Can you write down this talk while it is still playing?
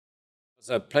It's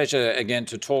a pleasure again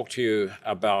to talk to you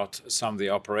about some of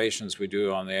the operations we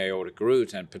do on the aortic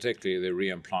root, and particularly the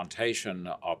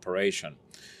reimplantation operation.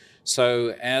 So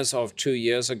as of 2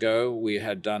 years ago, we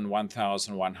had done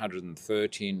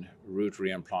 1,113 root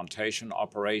reimplantation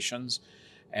operations,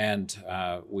 and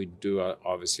we do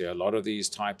obviously a lot of these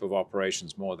type of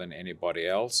operations, more than anybody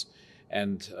else.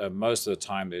 And most of the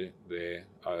time there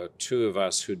are two of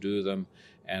us who do them,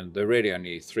 and there are really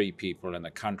only 3 people in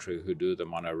the country who do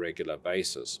them on a regular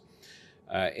basis.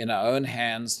 In our own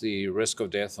hands, the risk of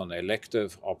death on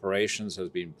elective operations has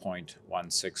been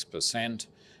 0.16%,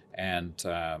 and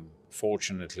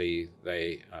fortunately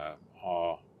they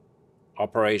are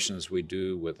operations we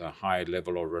do with a high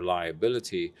level of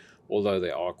reliability, although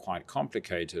they are quite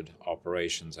complicated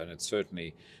operations, and it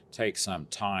certainly takes some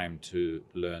time to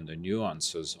learn the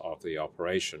nuances of the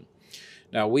operation.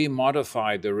 Now, we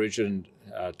modified the original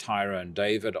Tyrone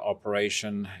David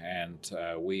operation, and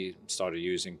we started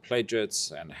using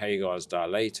pledgets and Hagar's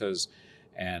dilators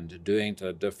and doing it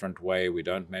a different way. We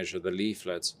don't measure the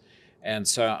leaflets. And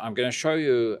so I'm going to show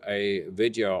you a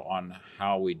video on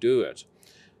how we do it.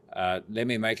 Let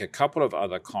me make a couple of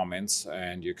other comments,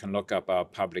 and you can look up our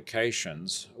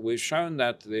publications. We've shown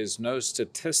that there's no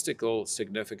statistical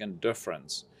significant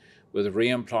difference with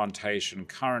reimplantation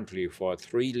currently for a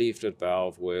 3-leaflet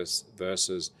valve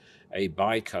versus a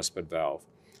bicuspid valve.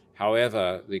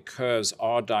 However, the curves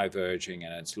are diverging,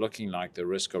 and it's looking like the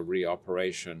risk of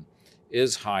reoperation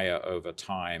is higher over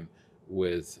time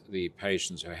with the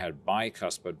patients who had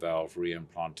bicuspid valve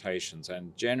reimplantations.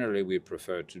 And generally, we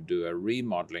prefer to do a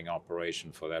remodeling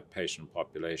operation for that patient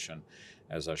population,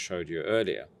 as I showed you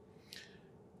earlier.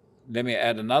 Let me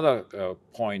add another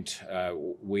point.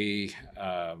 We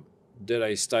did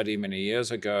a study many years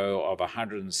ago of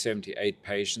 178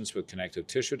 patients with connective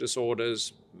tissue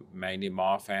disorders, mainly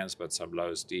Marfan's, but some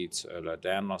Loeys-Dietz,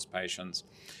 Ehlers-Danlos patients.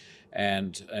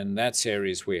 And in that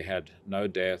series, we had no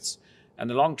deaths, and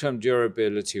the long-term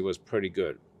durability was pretty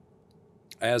good.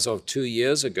 As of 2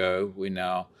 years ago, we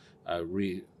now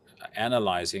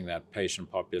analyzing that patient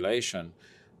population.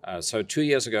 So 2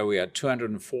 years ago, we had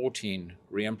 214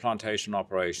 reimplantation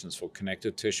operations for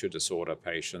connective tissue disorder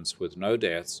patients with no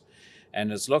deaths. And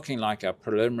it's looking like our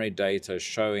preliminary data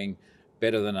showing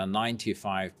better than a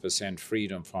 95%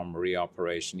 freedom from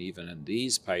reoperation, even in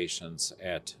these patients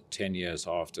at 10 years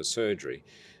after surgery.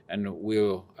 And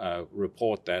we'll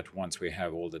report that once we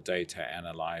have all the data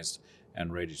analyzed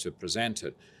and ready to present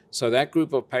it. So that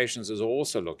group of patients is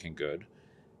also looking good.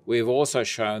 We've also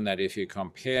shown that if you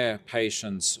compare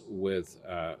patients with,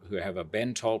 who have a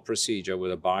Bentol procedure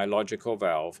with a biological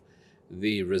valve,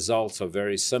 the results are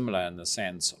very similar in the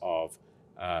sense of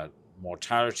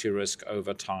mortality risk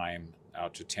over time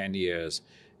out to 10 years,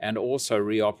 and also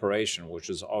reoperation, which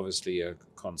is obviously a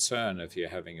concern if you're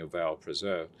having a valve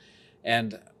preserved.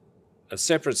 And a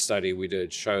separate study we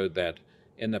did showed that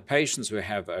in the patients who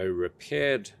have a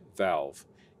repaired valve,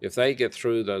 if they get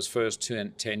through those first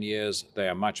 10 years, they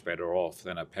are much better off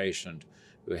than a patient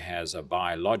who has a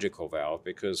biological valve,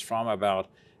 because from about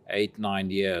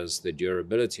 8-9 years, the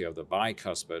durability of the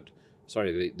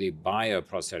the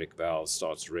bioprosthetic valve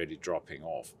starts really dropping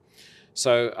off.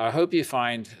 So I hope you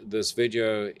find this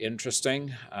video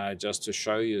interesting, just to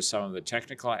show you some of the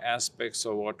technical aspects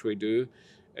of what we do.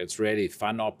 It's really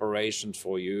fun operations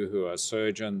for you who are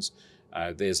surgeons.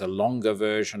 There's a longer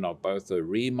version of both the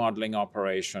remodeling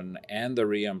operation and the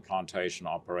reimplantation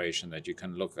operation that you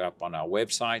can look up on our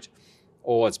website,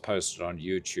 or it's posted on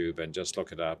YouTube, and just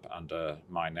look it up under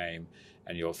my name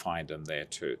and you'll find them there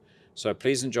too. So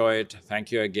please enjoy it.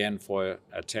 Thank you again for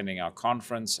attending our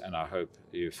conference, and I hope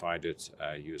you find it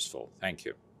useful. Thank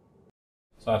you.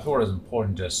 So I thought it was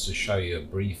important just to show you a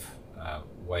brief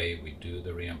way we do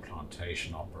the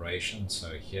reimplantation operation.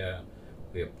 So here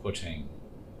we are putting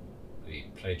the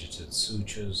pledgeted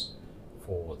sutures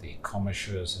for the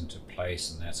commissures into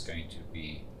place, and that's going to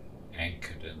be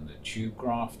anchored in the tube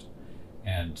graft.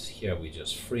 And here we're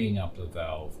just freeing up the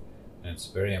valve, and it's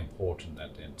very important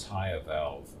that the entire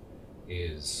valve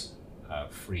is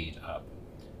freed up.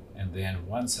 And then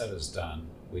once that is done,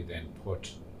 we then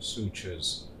put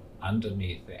sutures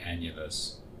underneath the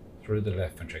annulus through the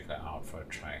left ventricular outflow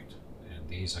tract, and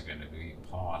these are going to be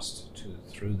passed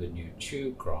through the new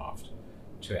tube graft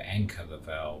to anchor the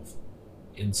valve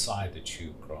inside the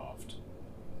tube graft.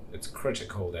 It's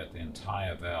critical that the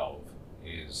entire valve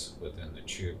is within the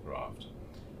tube graft.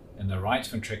 In the right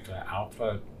ventricular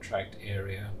outflow tract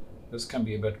area, this can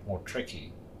be a bit more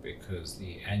tricky because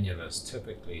the annulus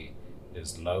typically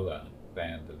is lower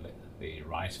than the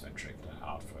right ventricular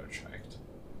outflow tract.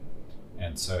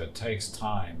 And so it takes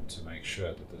time to make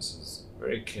sure that this is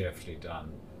very carefully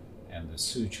done and the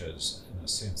sutures, in a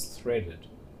sense, threaded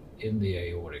in the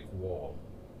aortic wall,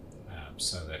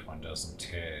 so that one doesn't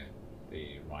tear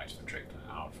the right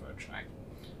ventricular outflow tract.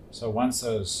 So once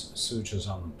those sutures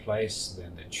are in place,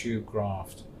 then the tube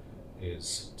graft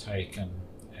is taken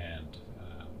and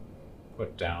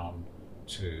put down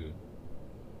to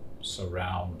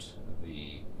surround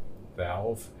the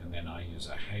valve, and then I use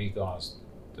a hay gauze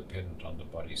dependent on the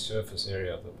body surface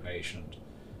area of the patient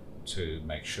to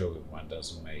make sure that one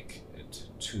doesn't make it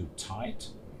too tight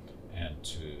and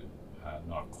to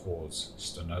not cause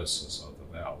stenosis of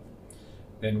the valve.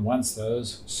 Then once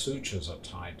those sutures are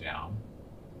tied down,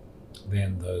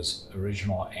 then those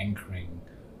original anchoring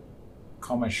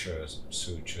commissure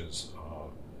sutures are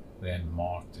then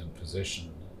marked in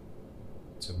position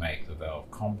to make the valve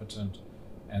competent,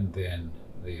 and then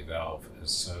the valve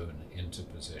is sewn into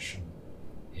position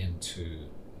into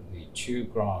the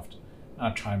tube graft. And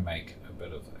I try and make a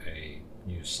bit of a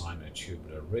new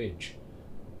sinotubular ridge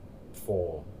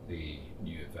for the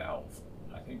new valve.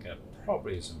 I think that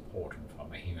probably is important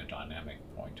from a hemodynamic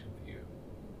point of view.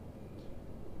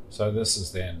 So this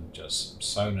is then just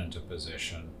sewn into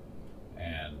position,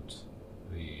 and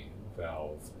the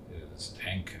valve is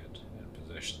anchored in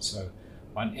position. So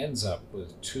one ends up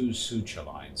with two suture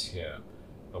lines here,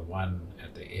 the one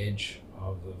at the edge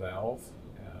of the valve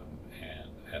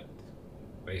and at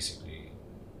basically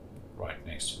right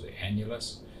next to the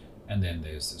annulus, and then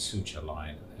there's the suture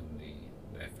line in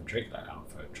the left ventricular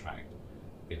outflow tract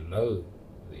below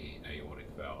the aortic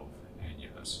valve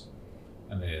annulus.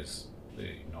 And there's the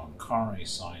non-coronary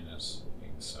sinus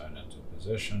being sewn into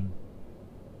position,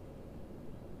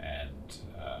 and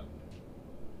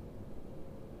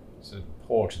it's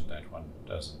important that one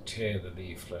doesn't tear the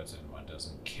leaflet and one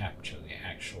doesn't capture the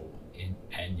actual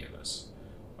annulus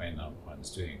when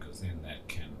one's doing, because then that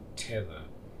can tether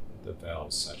the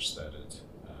valve such that it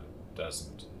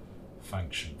doesn't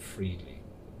function freely.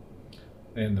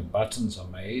 Then the buttons are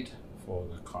made for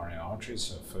the coronary arteries.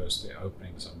 So first the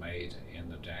openings are made in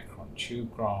the Dacron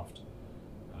tube graft,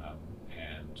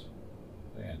 and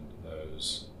then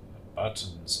those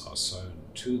buttons are sewn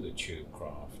to the tube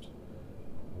graft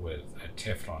with a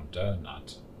Teflon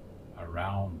donut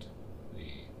around the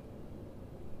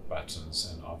buttons,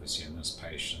 and obviously in this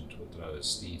patient with low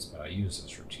steeds, but I use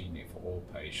this routinely for all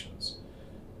patients,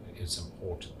 it's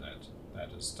important that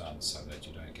that is done so that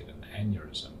you don't get an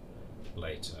aneurysm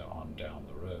later on down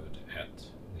the road at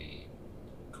the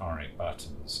coronary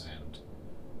buttons. And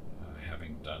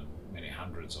having done many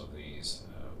hundreds of these,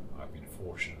 I've been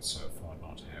fortunate so far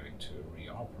not having to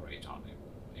reoperate on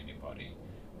anybody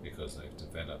because they've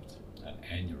developed an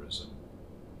aneurysm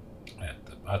at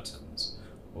the buttons,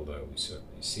 although we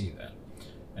certainly see that.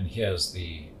 And here's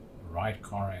the right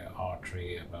coronary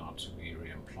artery about to be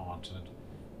reimplanted.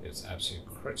 It's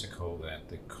absolutely critical that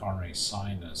the coronary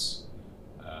sinus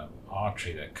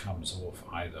artery that comes off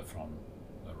either from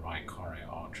the right coronary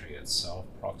artery itself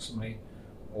proximally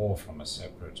or from a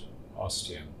separate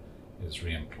ostium is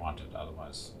reimplanted,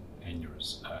 otherwise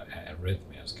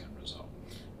arrhythmias can result.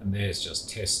 And there's just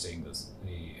testing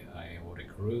the aortic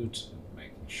root,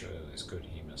 making sure there's good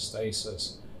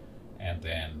hemostasis, and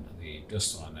then the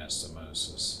distal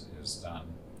anastomosis is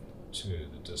done to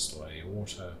the distal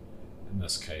aorta. In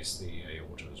this case, the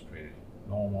aorta is pretty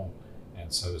normal,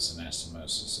 and so this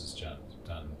anastomosis is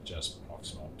done just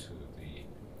proximal to the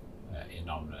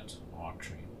innominate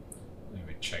artery. Then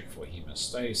we check for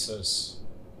hemostasis,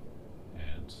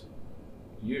 and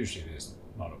usually there's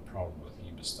not a problem with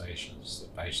hemostasis. The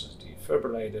patient is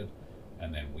defibrillated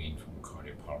and then weaned from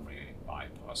cardiopulmonary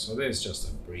bypass. So there's just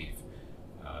a brief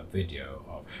video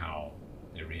of how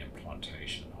the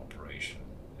reimplantation operation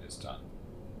is done.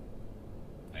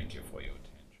 Thank you for your